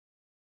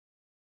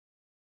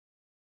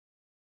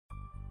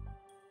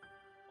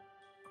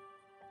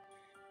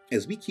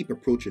As we keep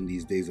approaching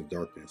these days of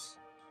darkness,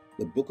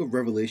 the book of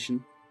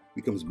Revelation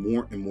becomes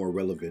more and more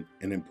relevant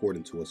and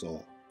important to us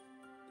all.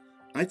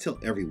 I tell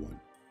everyone,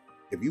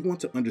 if you want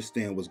to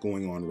understand what's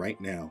going on right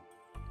now,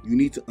 you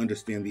need to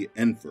understand the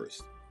end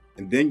first,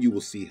 and then you will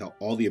see how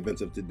all the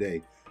events of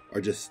today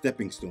are just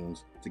stepping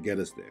stones to get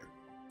us there.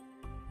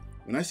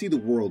 When I see the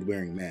world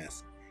wearing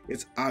masks,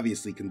 it's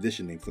obviously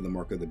conditioning for the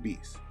mark of the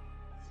beast.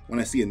 When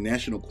I see a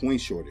national coin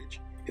shortage,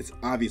 it's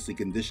obviously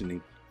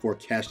conditioning for a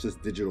cashless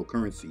digital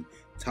currency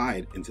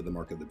tied into the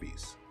mark of the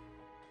beast.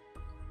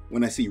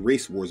 When I see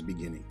race wars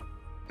beginning,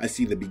 I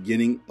see the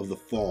beginning of the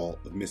fall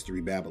of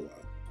Mystery Babylon.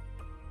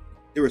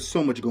 There is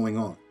so much going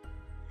on,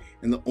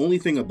 and the only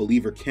thing a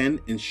believer can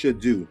and should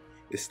do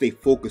is stay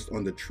focused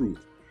on the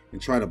truth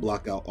and try to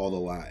block out all the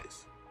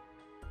lies.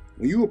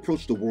 When you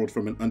approach the world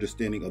from an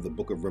understanding of the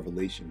book of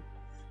Revelation,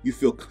 you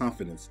feel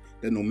confidence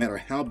that no matter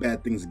how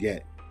bad things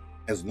get,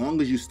 as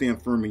long as you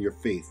stand firm in your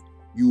faith,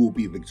 you will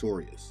be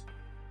victorious.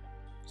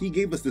 He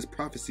gave us this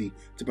prophecy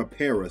to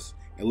prepare us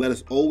and let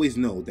us always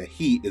know that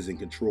He is in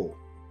control.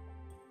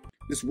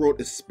 This world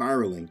is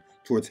spiraling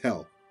towards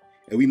hell,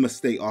 and we must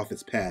stay off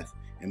its path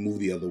and move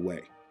the other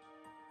way.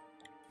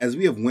 As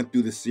we have went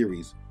through this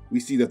series, we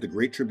see that the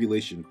Great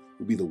Tribulation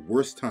will be the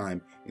worst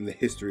time in the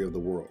history of the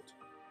world.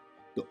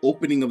 The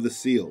opening of the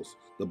seals,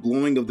 the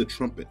blowing of the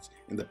trumpets,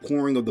 and the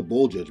pouring of the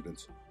bowl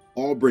judgments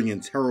all bring in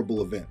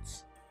terrible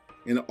events.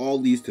 And it all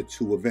leads to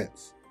two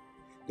events: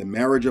 the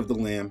marriage of the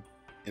Lamb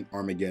and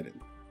Armageddon.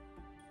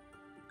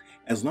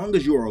 As long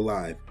as you are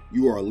alive,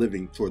 you are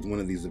living towards one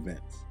of these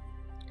events.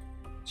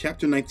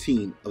 Chapter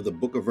 19 of the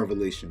book of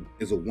Revelation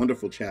is a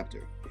wonderful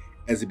chapter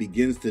as it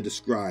begins to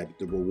describe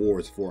the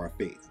rewards for our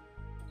faith.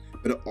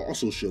 But it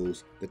also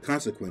shows the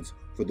consequence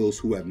for those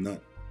who have none.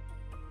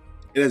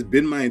 It has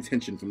been my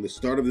intention from the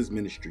start of this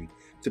ministry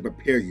to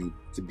prepare you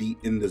to be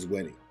in this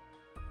wedding.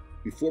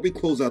 Before we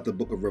close out the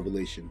book of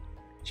Revelation,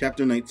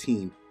 chapter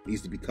 19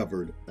 needs to be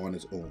covered on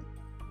its own.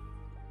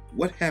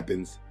 What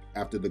happens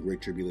after the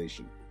Great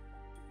Tribulation?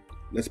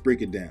 Let's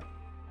break it down.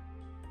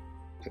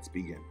 Let's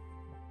begin.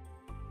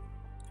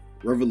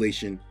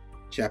 Revelation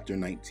chapter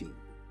 19.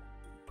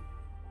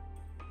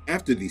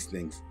 After these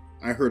things,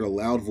 I heard a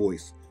loud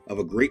voice of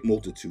a great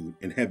multitude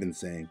in heaven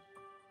saying,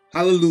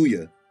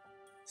 Hallelujah!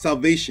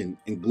 Salvation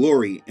and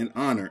glory and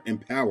honor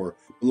and power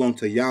belong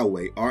to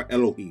Yahweh our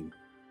Elohim.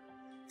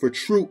 For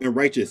true and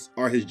righteous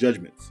are his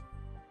judgments,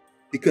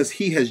 because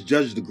he has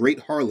judged the great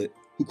harlot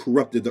who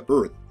corrupted the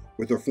earth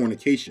with her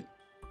fornication.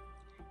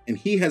 And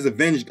he has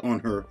avenged on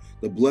her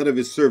the blood of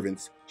his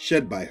servants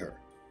shed by her.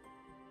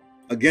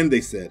 Again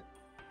they said,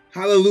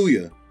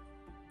 Hallelujah!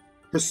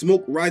 Her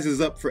smoke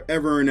rises up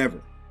forever and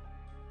ever.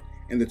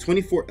 And the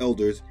 24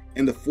 elders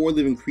and the 4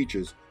 living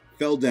creatures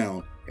fell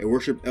down and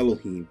worshipped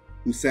Elohim,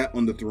 who sat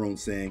on the throne,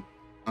 saying,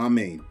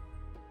 Amen.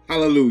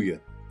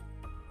 Hallelujah.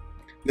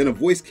 Then a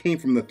voice came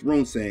from the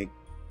throne saying,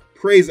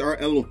 Praise our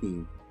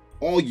Elohim,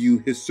 all you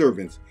his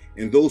servants,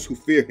 and those who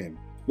fear him,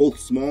 both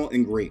small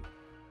and great.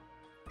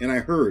 And I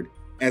heard,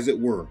 as it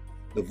were,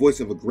 the voice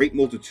of a great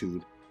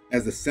multitude,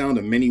 as the sound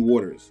of many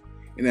waters,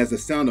 and as the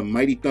sound of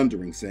mighty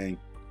thundering, saying,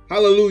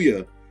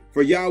 Hallelujah,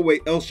 for Yahweh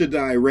El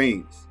Shaddai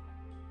reigns.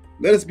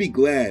 Let us be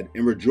glad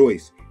and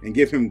rejoice and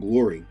give him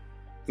glory,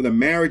 for the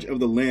marriage of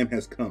the Lamb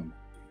has come,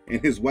 and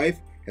his wife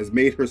has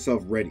made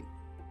herself ready.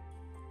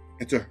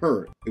 And to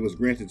her it was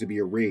granted to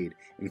be arrayed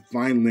in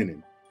fine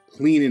linen,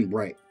 clean and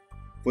bright,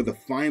 for the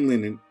fine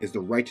linen is the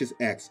righteous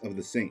acts of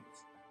the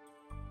saints.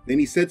 Then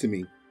he said to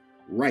me,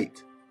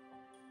 Write,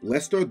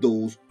 blessed are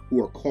those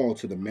who are called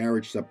to the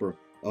marriage supper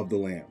of the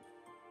Lamb.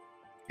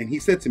 And he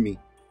said to me,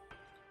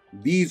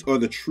 These are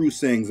the true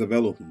sayings of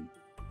Elohim.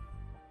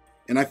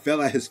 And I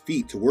fell at his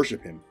feet to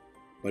worship him.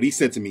 But he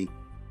said to me,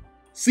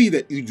 See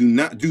that you do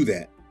not do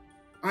that.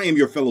 I am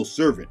your fellow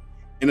servant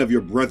and of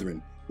your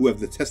brethren who have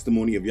the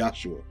testimony of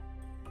Yahshua.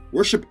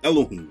 Worship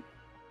Elohim,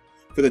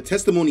 for the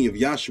testimony of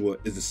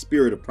Yahshua is the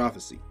spirit of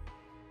prophecy.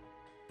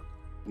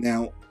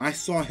 Now I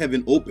saw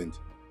heaven opened,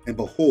 and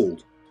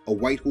behold, a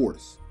white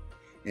horse,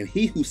 and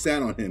he who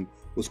sat on him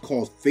was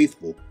called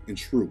Faithful and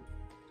True,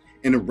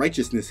 and in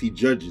righteousness he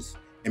judges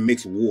and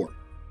makes war.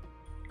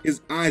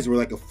 His eyes were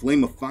like a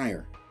flame of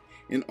fire,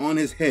 and on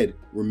his head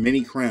were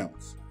many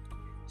crowns.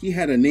 He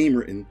had a name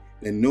written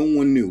that no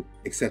one knew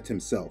except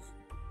himself.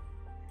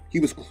 He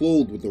was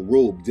clothed with a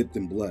robe dipped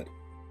in blood,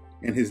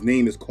 and his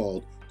name is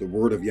called the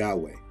Word of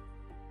Yahweh.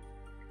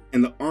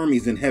 And the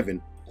armies in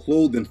heaven,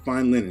 clothed in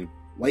fine linen,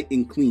 white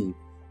and clean,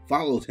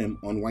 followed him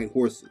on white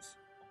horses.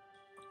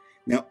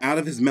 Now out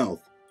of his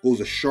mouth goes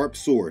a sharp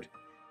sword,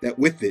 that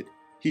with it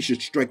he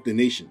should strike the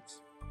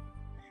nations.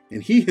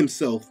 And he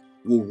himself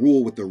will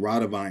rule with the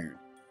rod of iron.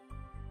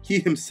 He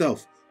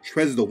himself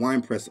treads the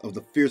winepress of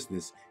the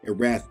fierceness and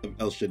wrath of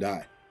El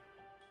Shaddai.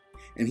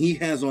 And he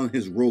has on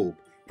his robe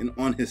and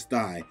on his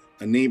thigh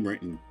a name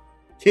written,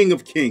 King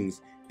of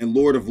Kings and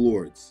Lord of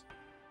Lords.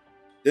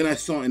 Then I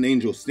saw an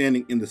angel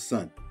standing in the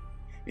sun,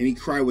 and he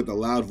cried with a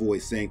loud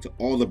voice, saying to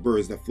all the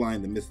birds that fly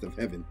in the midst of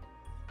heaven,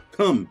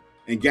 Come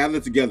and gather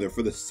together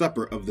for the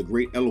supper of the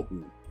great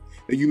Elohim,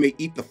 that you may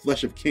eat the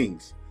flesh of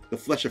kings, the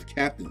flesh of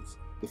captains,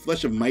 the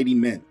flesh of mighty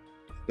men,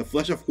 the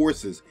flesh of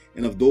horses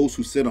and of those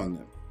who sit on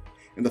them,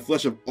 and the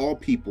flesh of all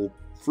people,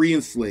 free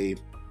and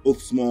slave,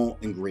 both small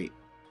and great.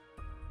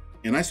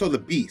 And I saw the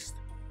beast,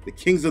 the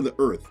kings of the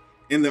earth,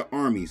 and their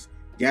armies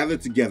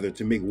gathered together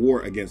to make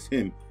war against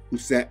him who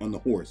sat on the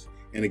horse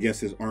and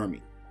against his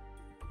army.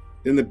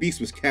 Then the beast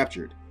was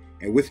captured,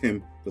 and with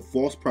him the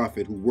false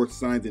prophet who worked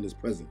signs in his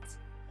presence,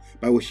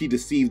 by which he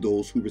deceived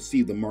those who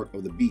received the mark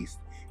of the beast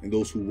and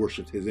those who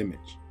worshipped his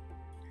image.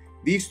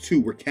 These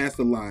two were cast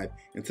alive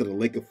into the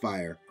lake of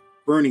fire,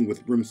 burning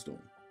with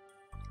brimstone,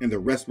 and the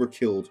rest were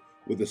killed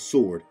with a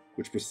sword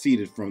which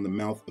proceeded from the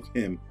mouth of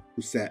him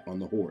who sat on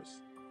the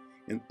horse,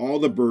 and all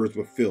the birds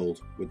were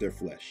filled with their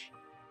flesh.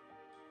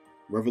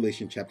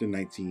 Revelation chapter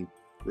 19,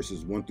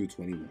 verses 1 through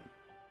 21.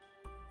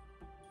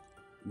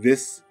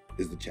 This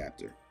is the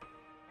chapter.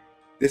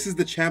 This is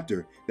the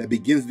chapter that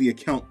begins the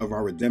account of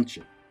our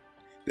redemption,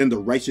 then the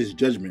righteous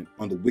judgment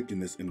on the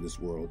wickedness in this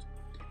world,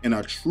 and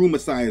our true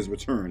Messiah's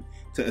return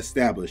to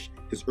establish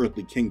his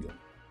earthly kingdom.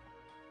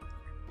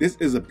 This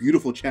is a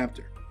beautiful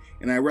chapter,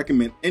 and I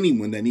recommend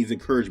anyone that needs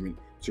encouragement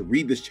to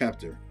read this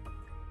chapter,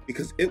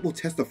 because it will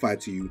testify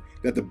to you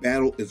that the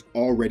battle is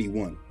already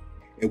won,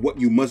 and what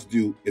you must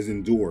do is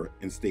endure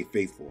and stay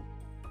faithful.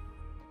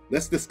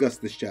 Let's discuss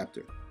this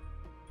chapter.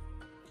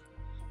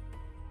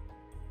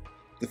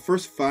 The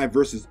first 5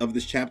 verses of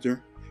this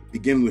chapter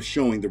begin with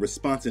showing the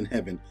response in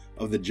heaven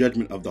of the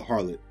judgment of the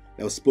harlot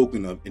that was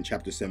spoken of in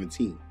chapter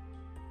 17.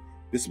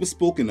 This was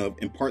spoken of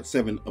in part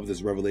 7 of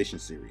this Revelation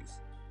series.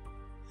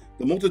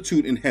 The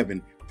multitude in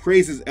heaven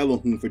praises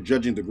Elohim for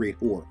judging the great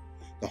whore,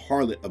 the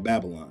harlot of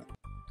Babylon,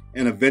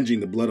 and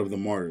avenging the blood of the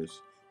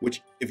martyrs,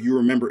 which, if you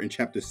remember in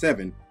chapter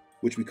 7,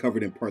 which we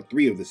covered in part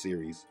 3 of the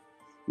series,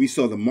 we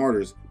saw the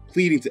martyrs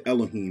pleading to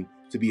Elohim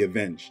to be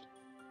avenged.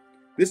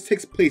 This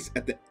takes place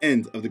at the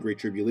end of the Great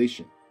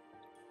Tribulation.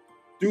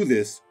 Through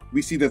this,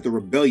 we see that the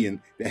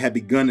rebellion that had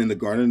begun in the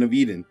Garden of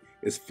Eden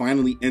is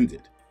finally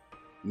ended.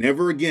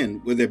 Never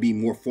again will there be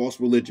more false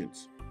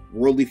religions,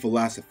 worldly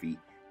philosophy,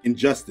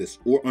 injustice,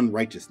 or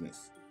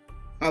unrighteousness.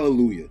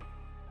 Hallelujah.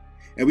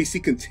 And we see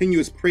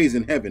continuous praise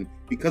in heaven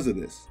because of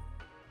this.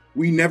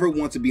 We never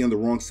want to be on the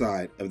wrong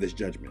side of this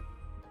judgment.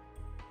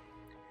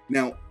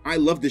 Now, I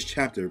love this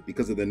chapter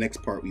because of the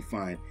next part we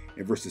find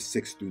in verses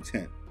 6 through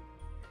 10.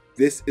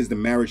 This is the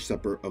marriage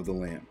supper of the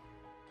Lamb.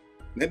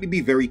 Let me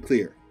be very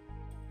clear.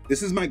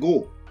 This is my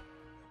goal,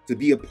 to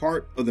be a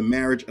part of the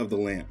marriage of the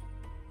Lamb.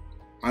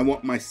 I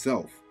want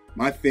myself,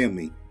 my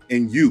family,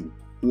 and you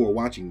who are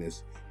watching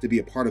this to be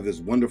a part of this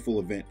wonderful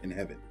event in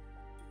heaven.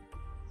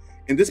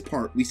 In this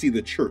part, we see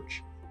the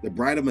church, the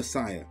bride of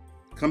Messiah,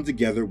 come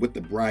together with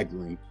the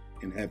bridegroom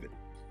in heaven.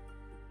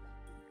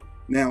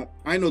 Now,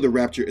 I know the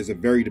rapture is a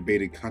very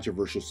debated,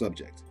 controversial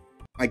subject.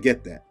 I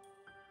get that.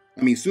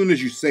 I mean, soon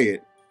as you say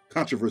it,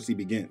 controversy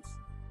begins.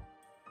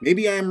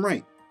 Maybe I am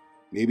right.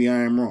 Maybe I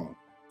am wrong.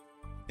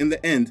 In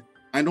the end,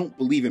 I don't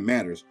believe it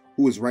matters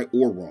who is right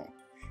or wrong,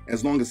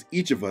 as long as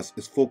each of us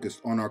is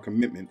focused on our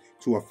commitment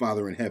to our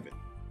Father in heaven.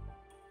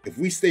 If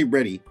we stay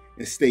ready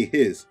and stay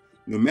his,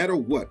 no matter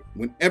what,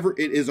 whenever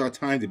it is our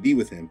time to be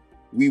with him,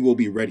 we will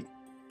be ready.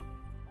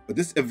 But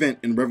this event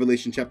in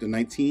Revelation chapter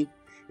 19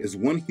 is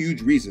one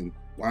huge reason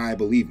why I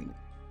believe in it.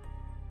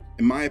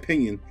 In my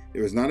opinion,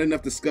 there is not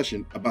enough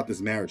discussion about this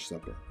marriage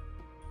supper.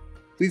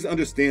 Please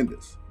understand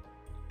this.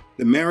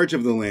 The marriage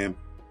of the Lamb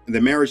and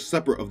the marriage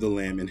supper of the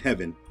Lamb in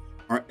heaven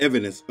are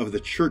evidence of the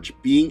church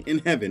being in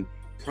heaven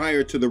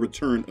prior to the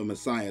return of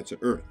Messiah to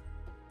earth.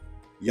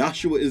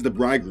 Yahshua is the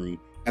bridegroom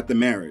at the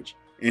marriage,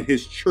 and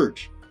his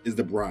church is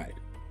the bride.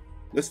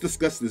 Let's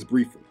discuss this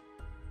briefly.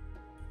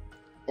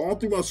 All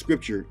throughout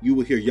Scripture, you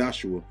will hear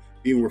Yahshua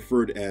being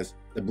referred as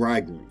the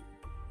bridegroom.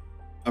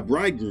 A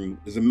bridegroom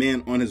is a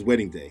man on his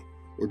wedding day,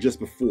 or just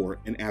before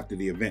and after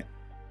the event.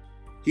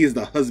 He is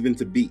the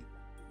husband-to-be.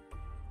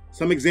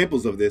 Some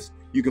examples of this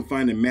you can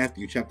find in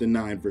Matthew chapter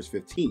 9, verse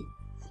 15,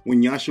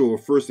 when Yahshua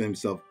refers to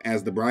himself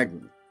as the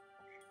bridegroom.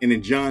 And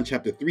in John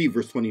chapter 3,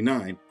 verse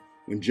 29,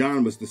 when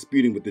John was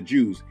disputing with the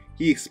Jews,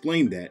 he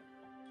explained that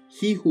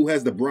he who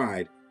has the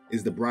bride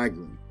is the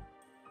bridegroom,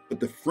 but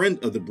the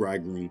friend of the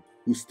bridegroom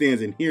who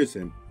stands and hears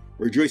him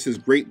rejoices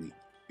greatly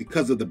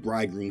because of the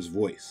bridegroom's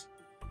voice.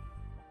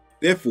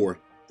 Therefore,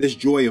 this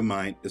joy of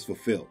mine is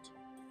fulfilled.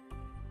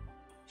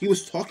 He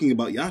was talking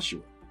about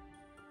Yahshua.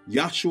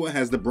 Yahshua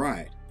has the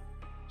bride.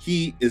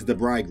 He is the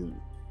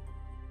bridegroom.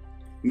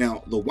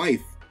 Now, the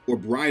wife or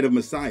bride of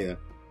Messiah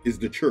is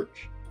the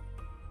church.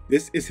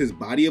 This is his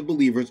body of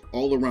believers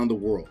all around the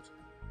world,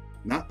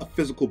 not a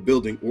physical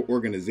building or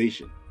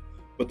organization,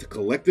 but the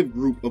collective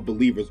group of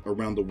believers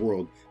around the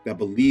world that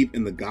believe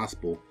in the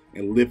gospel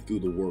and live through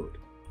the word.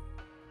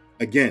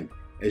 Again,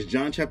 as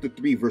John chapter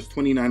 3 verse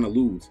 29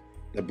 alludes,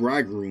 the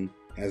bridegroom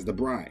has the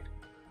bride.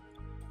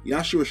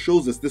 Yahshua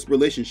shows us this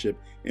relationship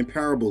in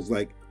parables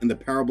like in the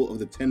parable of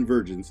the 10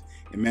 virgins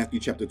in Matthew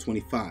chapter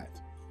 25,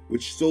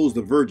 which shows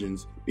the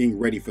virgins being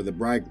ready for the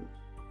bridegroom.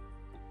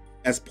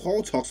 As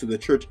Paul talks to the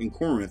church in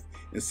Corinth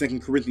in 2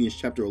 Corinthians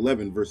chapter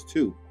 11 verse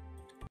 2,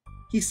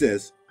 he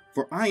says,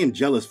 For I am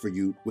jealous for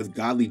you with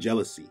godly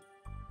jealousy.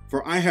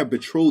 For I have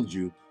betrothed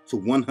you to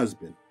one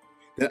husband,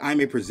 that I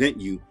may present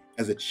you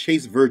as a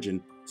chaste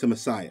virgin to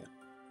Messiah.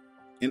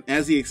 And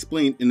as he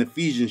explained in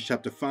Ephesians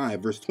chapter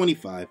 5, verse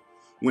 25,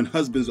 when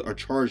husbands are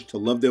charged to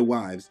love their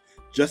wives,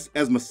 just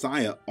as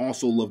Messiah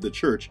also loved the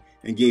church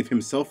and gave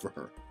himself for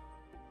her.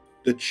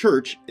 The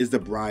church is the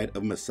bride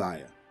of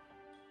Messiah.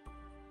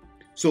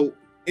 So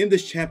in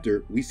this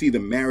chapter, we see the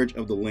marriage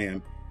of the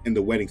Lamb and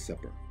the wedding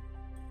supper.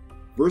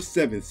 Verse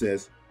 7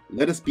 says,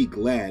 "Let us be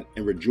glad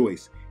and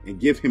rejoice and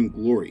give him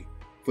glory,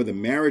 for the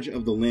marriage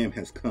of the Lamb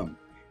has come,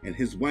 and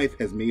his wife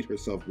has made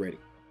herself ready."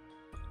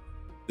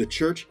 The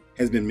church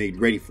has been made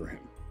ready for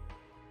him.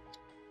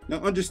 Now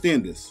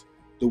understand this.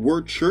 The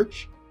word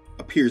church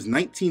appears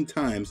 19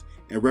 times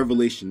in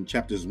Revelation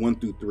chapters 1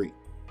 through 3.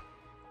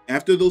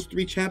 After those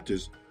 3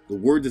 chapters, the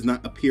word does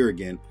not appear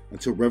again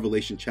until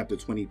Revelation chapter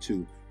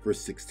 22,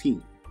 verse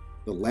 16,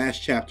 the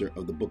last chapter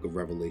of the book of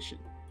Revelation.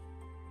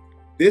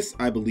 This,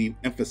 I believe,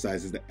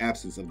 emphasizes the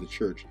absence of the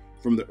church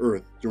from the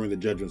earth during the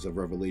judgments of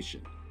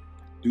Revelation,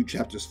 through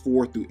chapters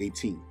 4 through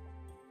 18.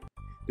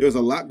 There is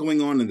a lot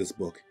going on in this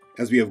book,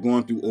 as we have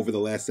gone through over the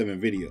last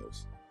 7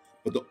 videos,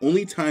 but the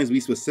only times we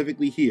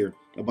specifically hear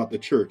about the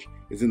church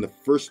is in the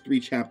first 3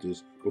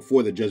 chapters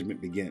before the judgment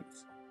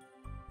begins.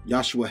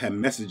 Yahshua had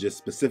messages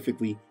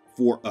specifically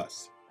for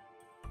us.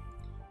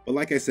 But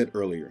like I said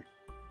earlier,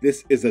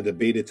 this is a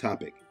debated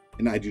topic,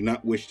 and I do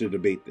not wish to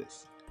debate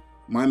this.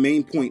 My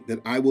main point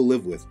that I will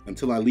live with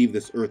until I leave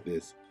this earth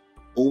is,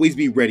 always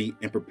be ready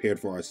and prepared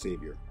for our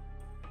Savior.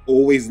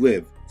 Always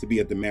live to be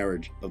at the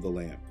marriage of the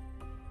Lamb.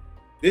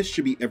 This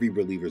should be every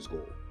believer's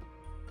goal.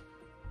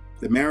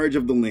 The marriage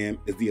of the Lamb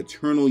is the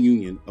eternal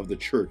union of the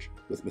church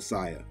with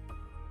Messiah.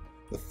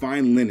 The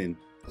fine linen,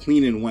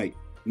 clean and white,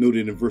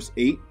 noted in verse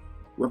 8,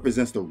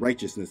 represents the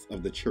righteousness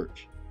of the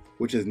church,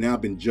 which has now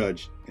been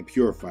judged and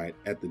purified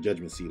at the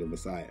judgment seat of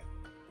Messiah.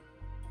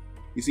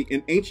 You see,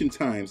 in ancient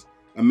times,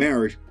 a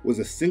marriage was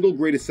the single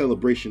greatest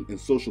celebration and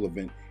social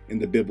event in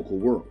the biblical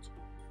world.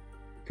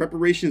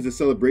 Preparations and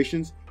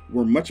celebrations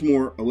were much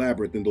more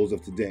elaborate than those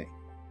of today,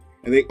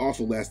 and they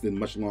also lasted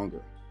much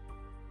longer.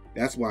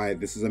 That's why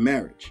this is a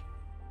marriage.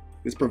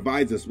 This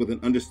provides us with an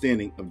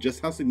understanding of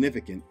just how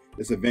significant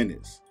this event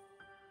is.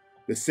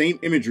 The same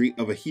imagery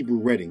of a Hebrew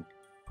wedding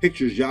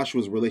pictures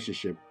Joshua's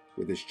relationship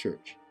with his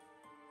church.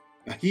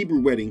 A Hebrew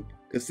wedding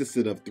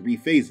consisted of 3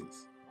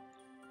 phases: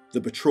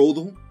 the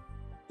betrothal,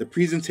 the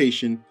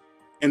presentation,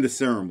 and the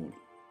ceremony.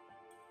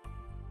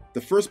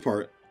 The first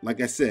part,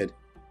 like I said,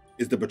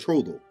 is the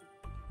betrothal,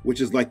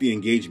 which is like the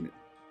engagement.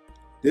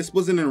 This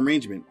was an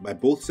arrangement by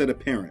both set of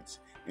parents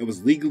and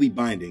was legally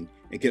binding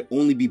and could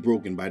only be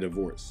broken by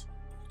divorce.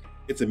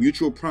 It's a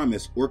mutual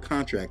promise or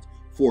contract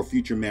for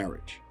future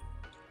marriage.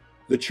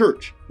 The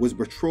church was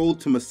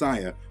betrothed to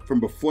Messiah from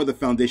before the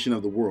foundation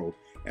of the world,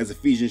 as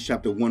Ephesians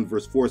chapter 1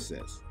 verse 4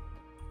 says.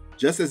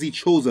 Just as he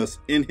chose us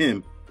in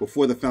him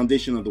before the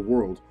foundation of the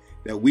world,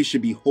 that we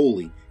should be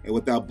holy and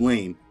without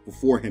blame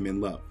before him in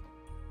love.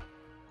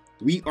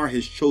 We are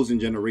his chosen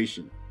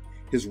generation,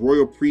 his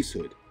royal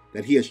priesthood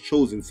that he has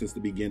chosen since the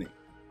beginning.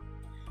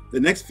 The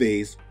next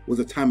phase was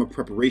a time of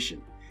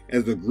preparation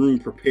as the groom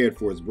prepared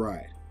for his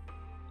bride.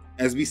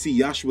 As we see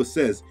Yahshua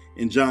says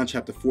in John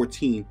chapter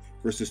 14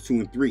 verses 2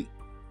 and 3,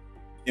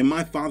 "In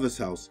my Father's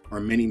house are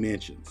many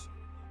mansions.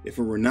 If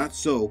it were not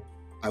so,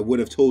 I would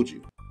have told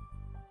you.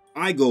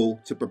 I go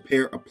to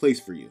prepare a place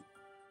for you.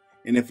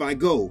 And if I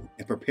go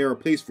and prepare a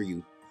place for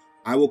you,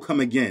 I will come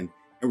again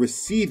and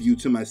receive you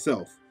to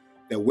myself,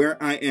 that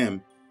where I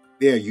am,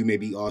 there you may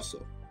be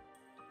also."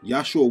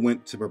 Yahshua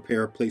went to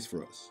prepare a place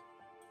for us.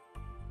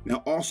 Now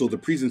also the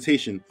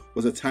presentation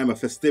was a time of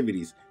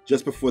festivities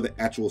just before the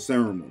actual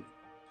ceremony.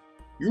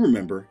 You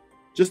remember,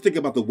 just think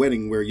about the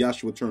wedding where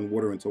Yahshua turned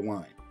water into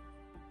wine.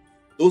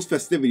 Those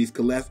festivities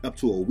could last up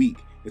to a week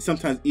and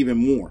sometimes even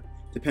more,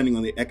 depending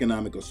on the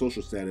economic or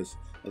social status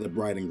of the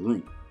bride and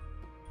groom.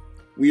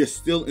 We are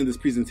still in this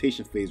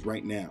presentation phase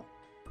right now.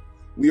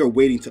 We are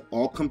waiting to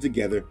all come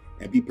together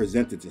and be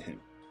presented to him.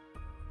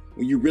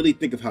 When you really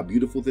think of how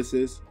beautiful this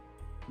is,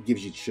 it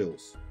gives you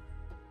chills.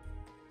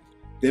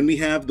 Then we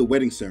have the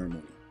wedding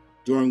ceremony,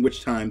 during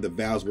which time the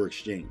vows were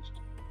exchanged.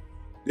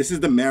 This is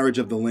the marriage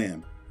of the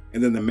Lamb,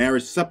 and then the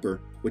marriage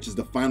supper, which is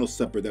the final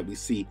supper that we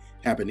see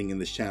happening in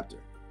this chapter.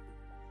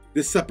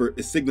 This supper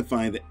is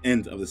signifying the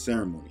end of the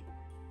ceremony.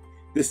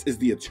 This is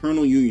the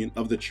eternal union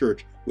of the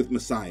church with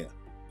Messiah,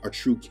 our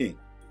true King.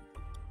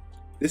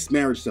 This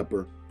marriage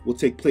supper will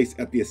take place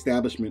at the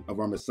establishment of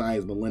our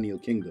Messiah's millennial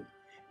kingdom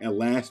and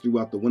last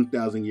throughout the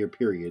 1,000-year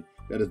period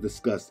that is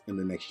discussed in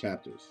the next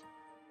chapters.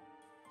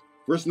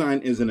 Verse 9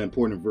 is an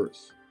important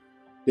verse.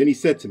 "Then he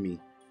said to me,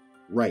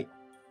 'Write,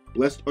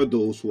 blessed are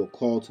those who are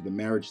called to the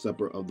marriage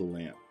supper of the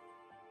Lamb.'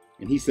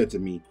 And he said to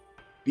me,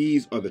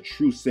 'These are the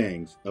true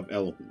sayings of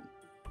Elohim.'"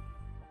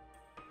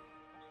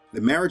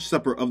 The marriage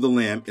supper of the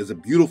Lamb is a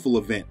beautiful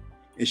event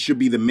and should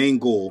be the main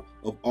goal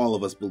of all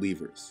of us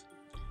believers.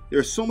 There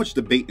is so much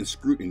debate and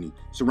scrutiny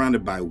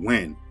surrounded by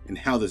when and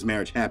how this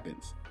marriage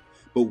happens,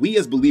 but we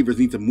as believers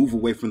need to move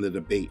away from the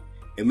debate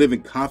and live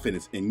in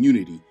confidence and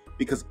unity,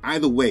 because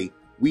either way,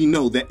 we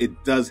know that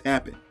it does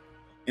happen.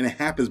 And it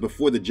happens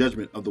before the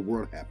judgment of the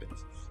world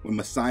happens, when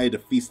Messiah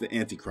defeats the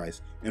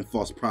Antichrist and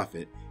false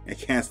prophet and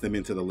casts them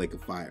into the lake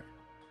of fire.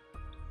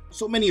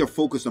 So many are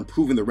focused on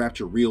proving the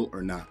rapture real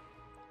or not,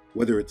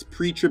 whether it's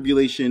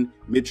pre-tribulation,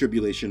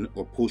 mid-tribulation,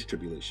 or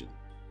post-tribulation.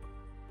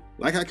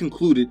 Like I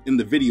concluded in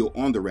the video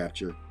on the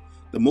rapture,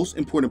 the most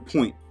important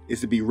point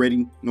is to be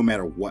ready no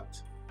matter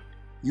what.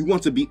 You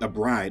want to be a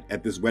bride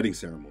at this wedding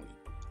ceremony.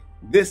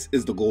 This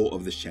is the goal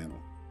of this channel,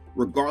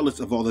 regardless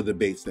of all the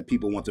debates that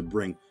people want to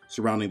bring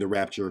surrounding the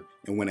rapture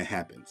and when it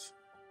happens.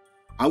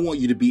 I want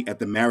you to be at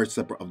the marriage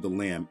supper of the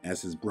Lamb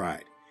as his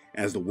bride,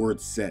 as the word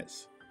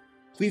says.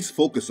 Please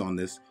focus on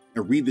this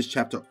and read this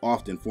chapter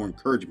often for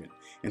encouragement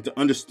and to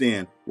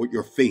understand what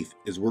your faith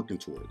is working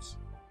towards.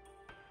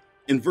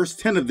 In verse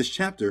 10 of this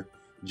chapter,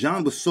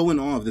 John was so in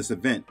awe of this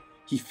event,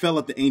 he fell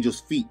at the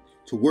angel's feet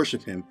to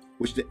worship him,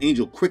 which the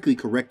angel quickly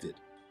corrected.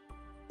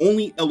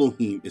 Only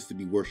Elohim is to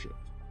be worshipped.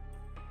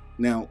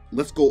 Now,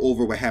 let's go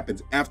over what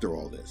happens after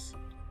all this.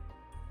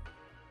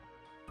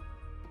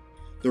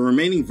 The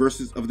remaining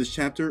verses of this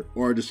chapter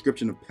are a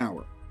description of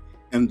power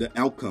and the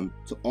outcome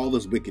to all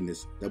this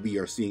wickedness that we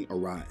are seeing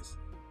arise.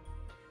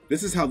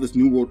 This is how this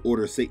new world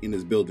order Satan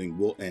is building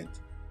will end.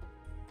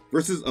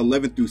 Verses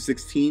 11 through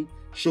 16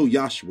 show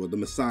Yahshua, the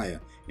Messiah,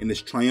 in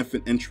his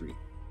triumphant entry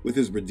with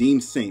his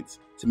redeemed saints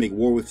to make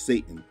war with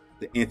Satan,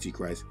 the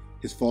Antichrist,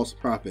 his false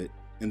prophet,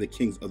 and the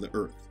kings of the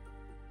earth.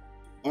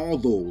 All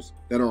those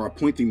that are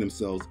appointing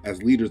themselves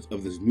as leaders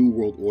of this new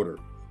world order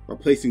are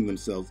placing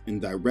themselves in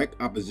direct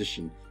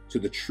opposition to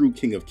the true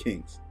King of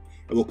Kings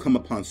and will come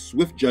upon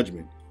swift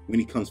judgment when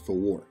he comes for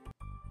war.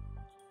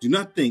 Do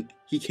not think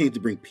he came to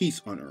bring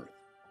peace on earth,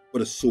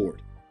 but a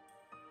sword.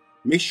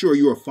 Make sure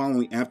you are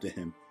following after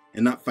him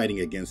and not fighting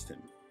against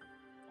him.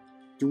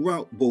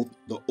 Throughout both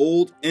the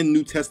Old and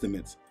New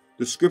Testaments,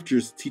 the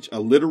scriptures teach a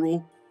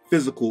literal,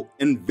 physical,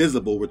 and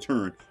visible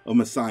return of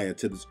Messiah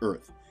to this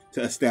earth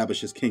to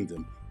establish his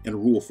kingdom and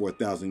rule for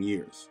 1,000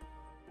 years.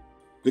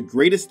 The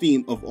greatest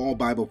theme of all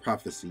Bible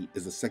prophecy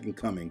is the second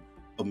coming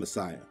of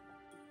Messiah.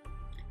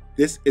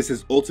 This is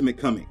his ultimate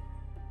coming.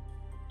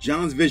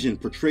 John's vision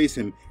portrays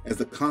him as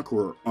the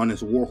conqueror on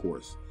his war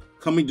horse,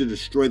 coming to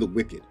destroy the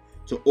wicked,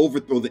 to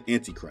overthrow the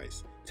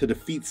Antichrist, to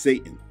defeat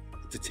Satan,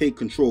 to take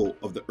control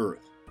of the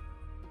earth.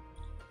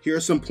 Here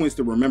are some points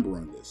to remember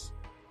on this.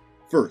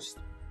 First,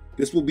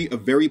 this will be a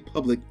very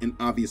public and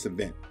obvious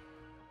event.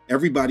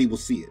 Everybody will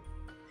see it,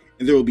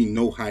 and there will be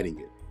no hiding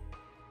it.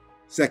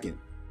 Second,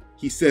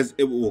 he says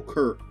it will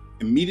occur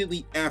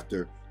immediately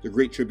after the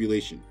Great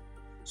Tribulation,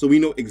 so we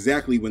know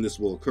exactly when this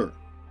will occur.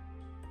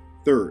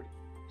 Third,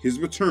 his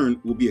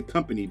return will be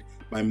accompanied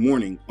by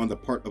mourning on the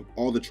part of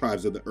all the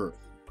tribes of the earth.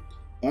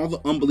 All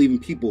the unbelieving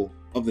people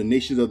of the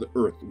nations of the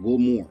earth will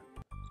mourn.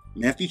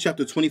 Matthew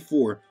chapter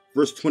 24,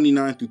 verse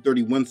 29 through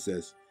 31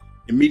 says,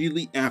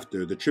 "Immediately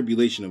after the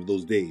tribulation of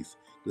those days,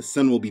 the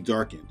sun will be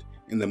darkened,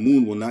 and the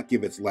moon will not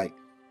give its light.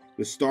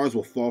 The stars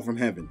will fall from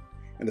heaven,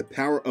 and the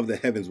power of the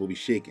heavens will be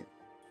shaken.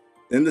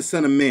 Then the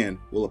Son of Man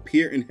will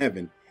appear in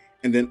heaven,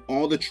 and then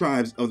all the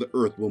tribes of the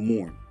earth will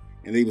mourn,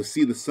 and they will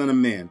see the Son of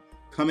Man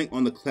coming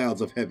on the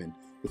clouds of heaven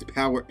with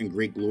power and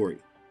great glory.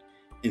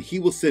 And he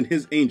will send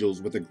his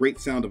angels with a great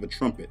sound of a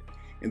trumpet,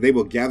 and they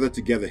will gather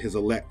together his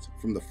elect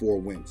from the four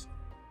winds,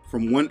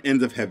 from one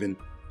end of heaven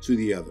to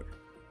the other."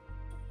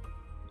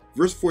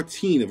 Verse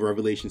 14 of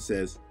Revelation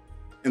says,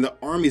 "And the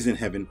armies in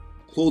heaven,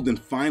 clothed in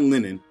fine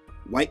linen,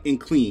 white and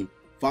clean,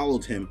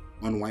 followed him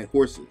on white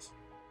horses."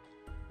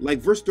 Like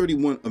verse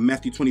 31 of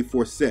Matthew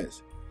 24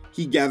 says,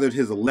 he gathered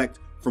his elect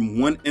from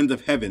one end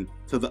of heaven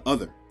to the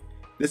other.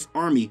 This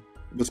army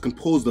was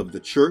composed of the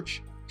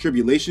church,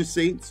 tribulation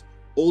saints,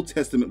 Old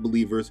Testament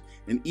believers,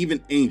 and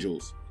even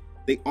angels.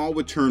 They all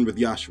returned with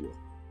Yahshua,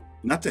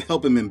 not to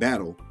help him in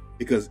battle,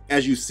 because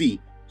as you see,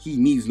 he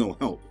needs no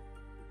help.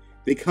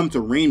 They come to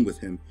reign with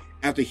him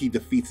after he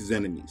defeats his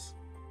enemies.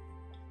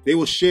 They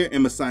will share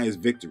in Messiah's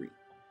victory.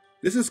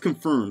 This is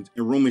confirmed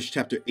in Romans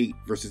chapter 8,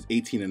 verses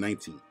 18 and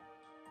 19.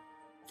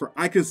 "For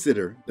I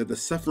consider that the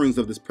sufferings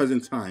of this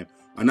present time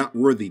are not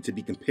worthy to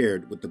be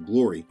compared with the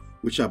glory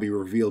which shall be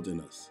revealed in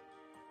us.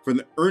 For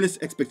the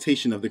earnest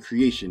expectation of the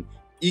creation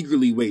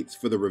eagerly waits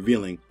for the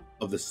revealing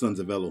of the sons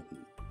of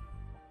Elohim."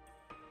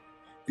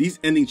 These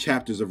ending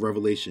chapters of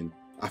Revelation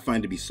I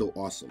find to be so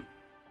awesome.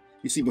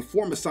 You see,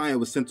 before Messiah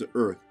was sent to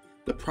earth,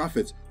 the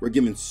prophets were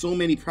given so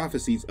many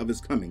prophecies of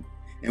his coming,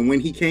 and when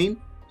he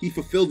came, he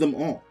fulfilled them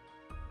all.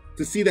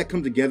 To see that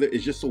come together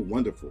is just so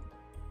wonderful.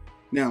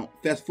 Now,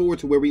 fast forward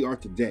to where we are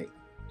today,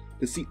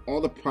 to see all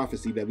the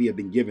prophecy that we have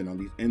been given on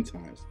these end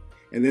times,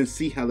 and then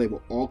see how they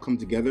will all come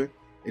together,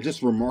 is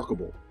just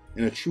remarkable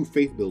and a true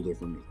faith builder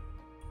for me.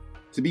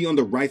 To be on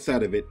the right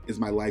side of it is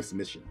my life's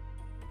mission.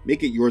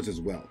 Make it yours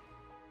as well.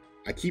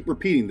 I keep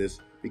repeating this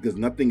because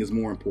nothing is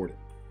more important.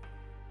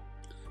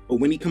 But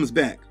when he comes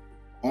back,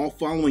 all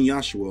following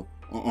Yahshua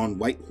are on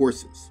white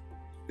horses.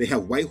 They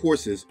have white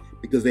horses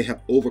because they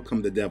have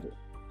overcome the devil.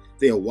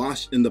 They are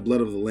washed in the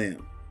blood of the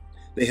Lamb.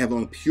 They have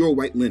on pure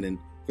white linen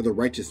for the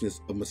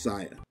righteousness of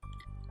Messiah.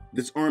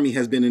 This army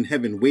has been in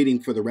heaven waiting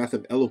for the wrath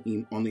of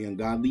Elohim on the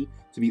ungodly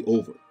to be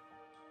over.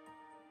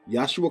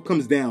 Yahshua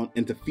comes down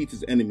and defeats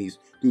his enemies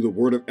through the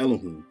word of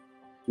Elohim,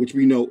 which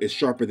we know is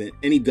sharper than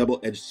any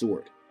double-edged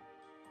sword.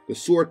 The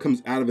sword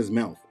comes out of his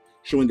mouth,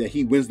 showing that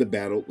he wins the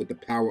battle with the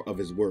power of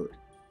his word.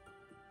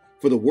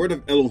 For the word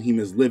of Elohim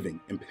is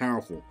living and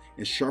powerful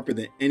and sharper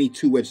than any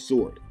two-edged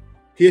sword,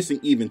 piercing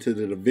even to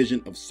the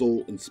division of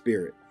soul and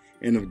spirit,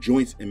 and of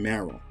joints and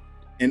marrow,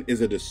 and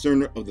is a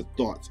discerner of the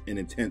thoughts and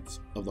intents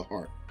of the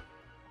heart.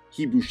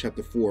 Hebrews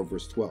chapter 4,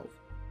 verse 12.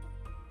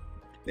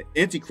 The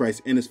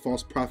Antichrist and his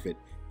false prophet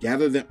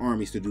gather their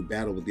armies to do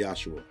battle with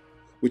Yahshua,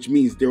 which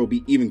means there will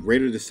be even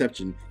greater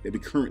deception than we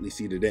currently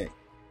see today,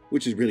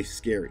 which is really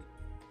scary.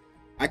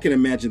 I can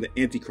imagine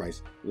the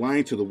Antichrist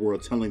lying to the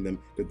world, telling them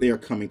that they are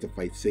coming to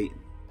fight Satan.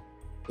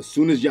 As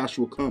soon as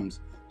Yahshua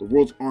comes, the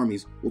world's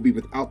armies will be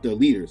without their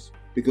leaders,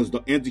 because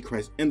the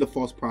Antichrist and the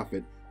false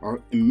prophet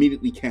are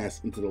immediately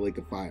cast into the lake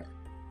of fire.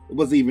 It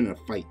wasn't even a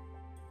fight.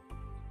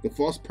 The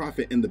false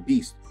prophet and the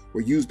beast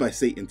were used by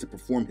Satan to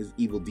perform his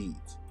evil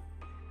deeds.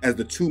 As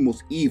the two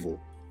most evil,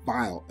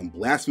 vile, and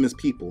blasphemous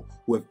people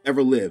who have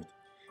ever lived,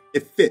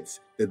 it fits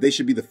that they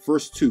should be the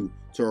first two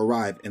to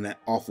arrive in that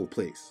awful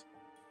place.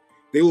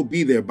 They will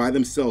be there by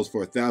themselves for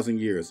 1,000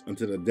 years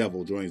until the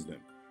devil joins them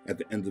at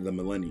the end of the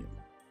millennium.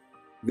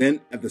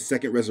 Then, at the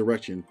second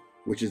resurrection,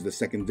 which is the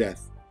second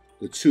death,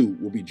 the two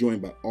will be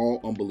joined by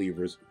all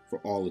unbelievers for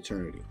all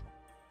eternity.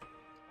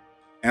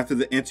 After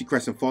the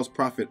Antichrist and false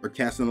prophet are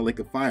cast in the lake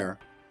of fire,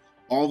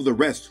 all of the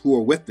rest who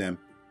are with them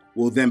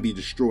will then be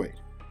destroyed.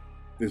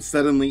 Then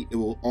suddenly it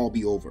will all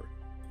be over.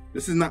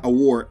 This is not a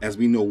war as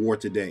we know war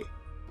today.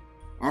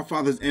 Our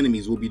Father's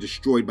enemies will be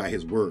destroyed by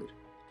his word.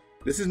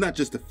 This is not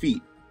just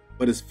defeat,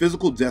 but is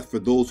physical death for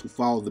those who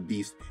follow the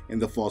beast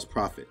and the false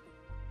prophet,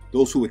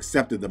 those who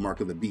accepted the mark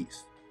of the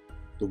beast.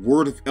 The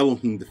word of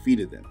Elohim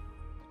defeated them.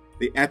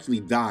 They actually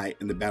die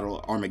in the battle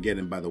of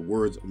Armageddon by the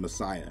words of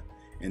Messiah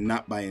and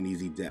not by an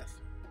easy death.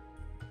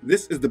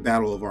 This is the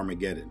battle of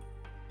Armageddon,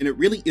 and it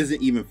really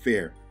isn't even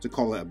fair to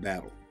call it a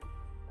battle.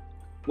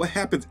 What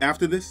happens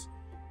after this,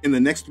 in the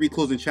next 3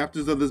 closing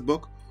chapters of this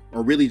book,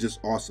 are really just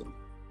awesome.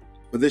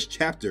 But this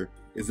chapter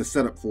is the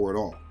setup for it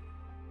all.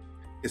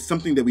 It's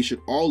something that we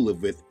should all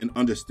live with and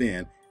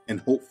understand and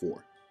hope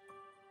for.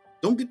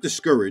 Don't get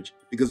discouraged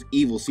because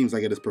evil seems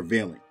like it is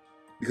prevailing,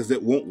 because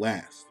it won't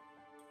last.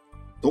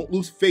 Don't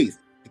lose faith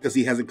because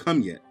he hasn't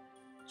come yet.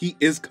 He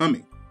is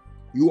coming.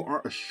 You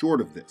are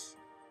assured of this.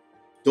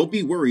 Don't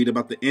be worried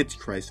about the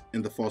Antichrist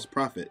and the false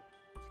prophet.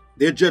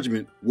 Their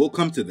judgment will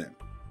come to them.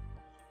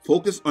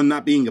 Focus on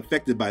not being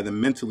affected by them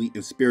mentally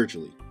and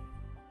spiritually.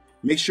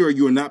 Make sure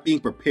you are not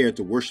being prepared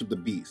to worship the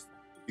beast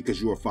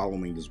because you are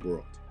following this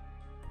world.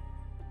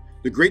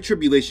 The Great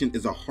Tribulation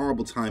is a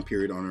horrible time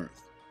period on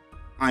earth.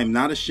 I am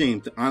not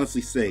ashamed to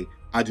honestly say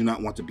I do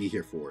not want to be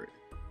here for it.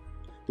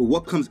 But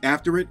what comes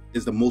after it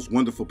is the most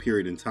wonderful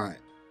period in time.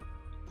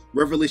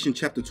 Revelation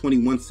chapter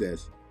 21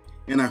 says,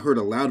 "And I heard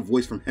a loud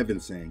voice from heaven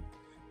saying,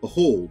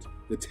 Behold,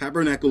 the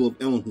tabernacle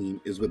of Elohim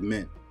is with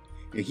men,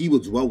 and he will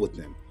dwell with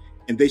them,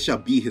 and they shall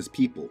be his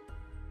people.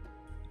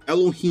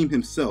 Elohim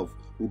himself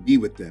will be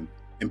with them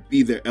and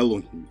be their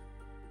Elohim.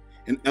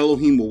 And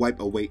Elohim will wipe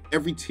away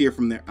every tear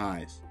from their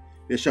eyes.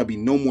 There shall be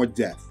no more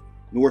death,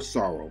 nor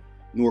sorrow,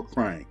 nor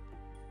crying.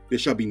 There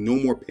shall be no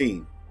more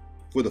pain,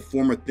 for the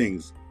former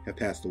things have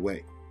passed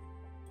away."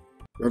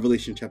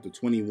 Revelation chapter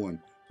 21,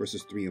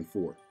 verses 3 and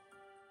 4.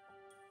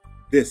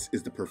 This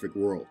is the perfect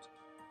world.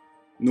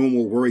 No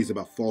more worries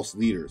about false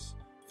leaders,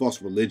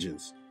 false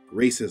religions,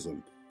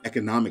 racism,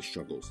 economic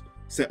struggles,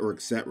 etc.,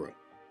 etc.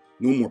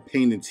 No more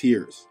pain and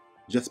tears,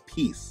 just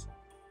peace,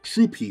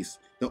 true peace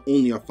that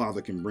only our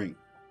Father can bring.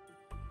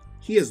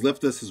 He has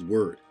left us his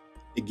word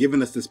and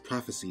given us this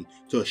prophecy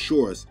to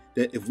assure us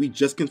that if we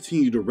just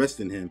continue to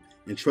rest in him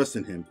and trust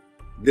in him,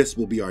 this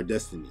will be our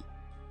destiny,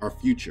 our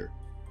future.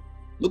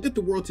 Look at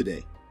the world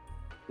today.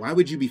 Why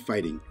would you be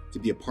fighting to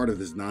be a part of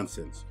this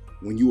nonsense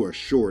when you are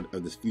assured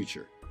of this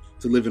future,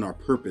 to live in our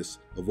purpose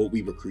of what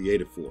we were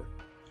created for,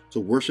 to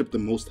worship the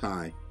Most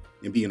High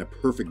and be in a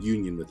perfect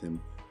union with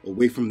him,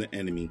 away from the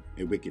enemy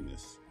and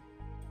wickedness?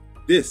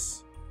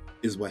 This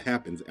is what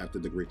happens after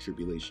the Great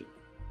Tribulation.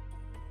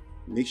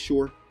 Make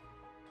sure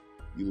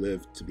you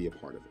live to be a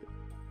part of it.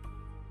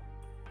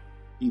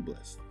 Be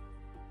blessed.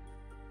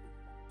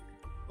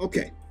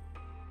 Okay,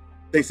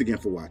 thanks again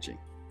for watching.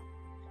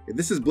 If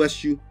this has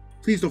blessed you,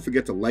 please don't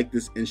forget to like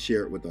this and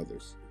share it with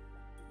others.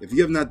 If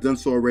you have not done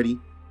so already,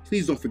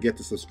 please don't forget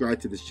to subscribe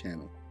to this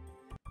channel.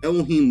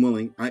 Elohim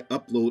willing, I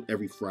upload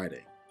every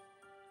Friday.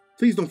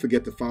 Please don't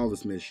forget to follow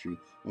this ministry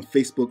on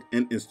Facebook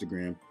and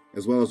Instagram,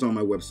 as well as on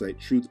my website,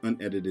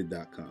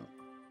 truthunedited.com.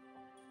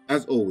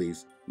 As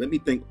always, let me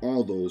thank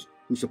all those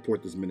who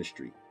support this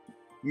ministry.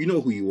 You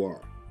know who you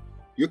are.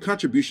 Your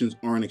contributions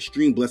are an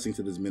extreme blessing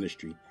to this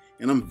ministry,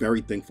 and I'm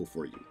very thankful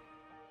for you.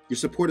 Your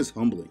support is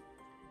humbling.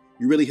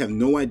 You really have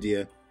no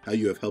idea how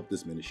you have helped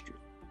this ministry.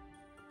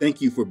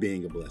 Thank you for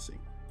being a blessing.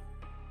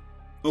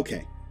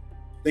 Okay,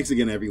 thanks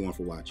again everyone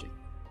for watching.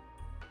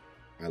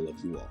 I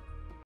love you all.